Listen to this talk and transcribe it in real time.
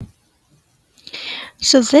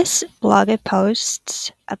So this blog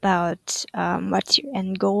posts about what's your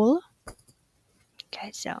end goal.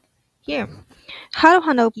 Okay, so here, how to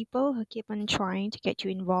handle people who keep on trying to get you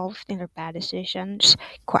involved in their bad decisions,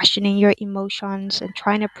 questioning your emotions, and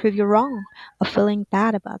trying to prove you wrong or feeling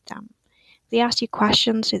bad about them. They ask you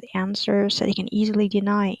questions with answers that you can easily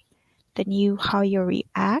deny. They knew how you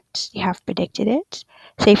react, you have predicted it.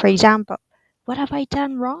 Say, for example, what have I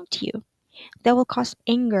done wrong to you? That will cause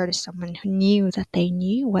anger to someone who knew that they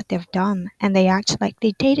knew what they've done and they act like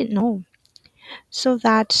they didn't know. So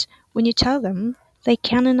that when you tell them, they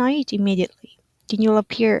can deny it immediately. Then you'll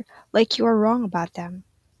appear like you are wrong about them.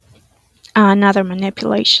 Another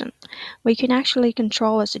manipulation, where you can actually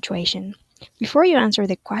control a situation. Before you answer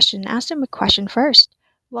the question, ask them a question first.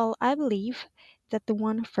 Well, I believe that the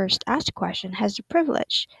one who first asked the question has the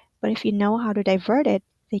privilege, but if you know how to divert it,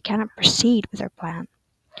 they cannot proceed with their plan.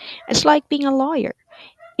 It's like being a lawyer.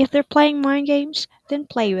 If they're playing mind games, then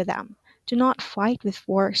play with them. Do not fight with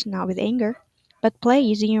force, not with anger, but play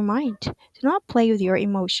using your mind. Do not play with your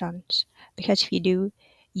emotions, because if you do,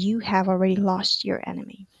 you have already lost your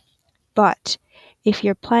enemy. But if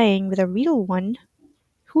you're playing with a real one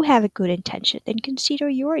who have a good intention, then consider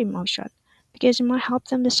your emotion, because it might help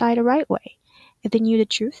them decide the right way. If they knew the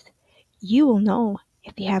truth, you will know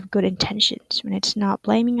if they have good intentions when it's not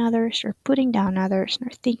blaming others or putting down others or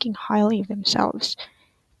thinking highly of themselves.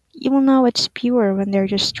 You will know it's pure when they're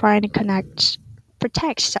just trying to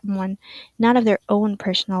protect someone, not of their own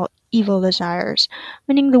personal evil desires,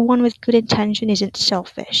 meaning the one with good intention isn't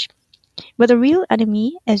selfish. But the real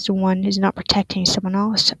enemy is the one who's not protecting someone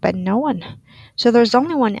else, but no one. So there's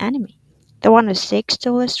only one enemy. The one who seeks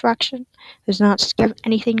to destruction, who's not scared of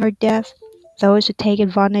anything or death. Those who take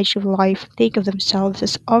advantage of life think of themselves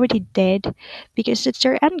as already dead because it's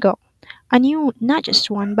their end goal. A new, not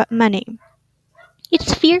just one, but many.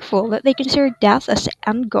 It's fearful that they consider death as the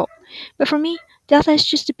end goal. But for me, death is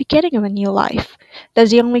just the beginning of a new life.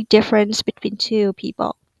 That's the only difference between two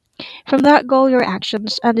people. From that goal, your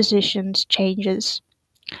actions and decisions changes.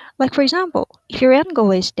 Like for example, if your end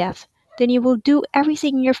goal is death, then you will do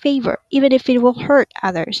everything in your favor, even if it will hurt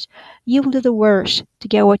others. You will do the worst to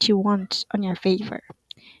get what you want on your favor.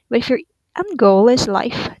 But if your end goal is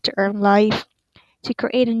life, to earn life, to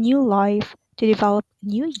create a new life, to develop a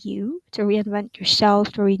new you, to reinvent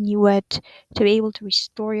yourself, to renew it, to be able to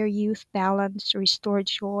restore your youth balance, to restore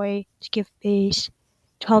joy, to give peace,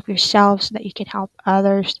 to help yourself so that you can help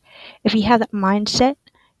others. If you have that mindset,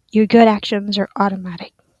 your good actions are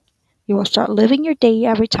automatic. You will start living your day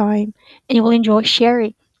every time and you will enjoy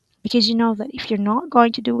sharing because you know that if you're not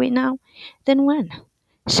going to do it now, then when?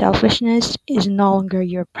 Selfishness is no longer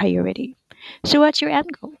your priority. So, what's your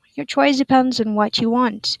end goal? Your choice depends on what you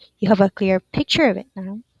want. You have a clear picture of it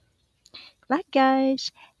now. Right,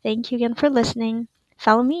 guys? Thank you again for listening.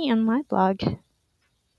 Follow me on my blog.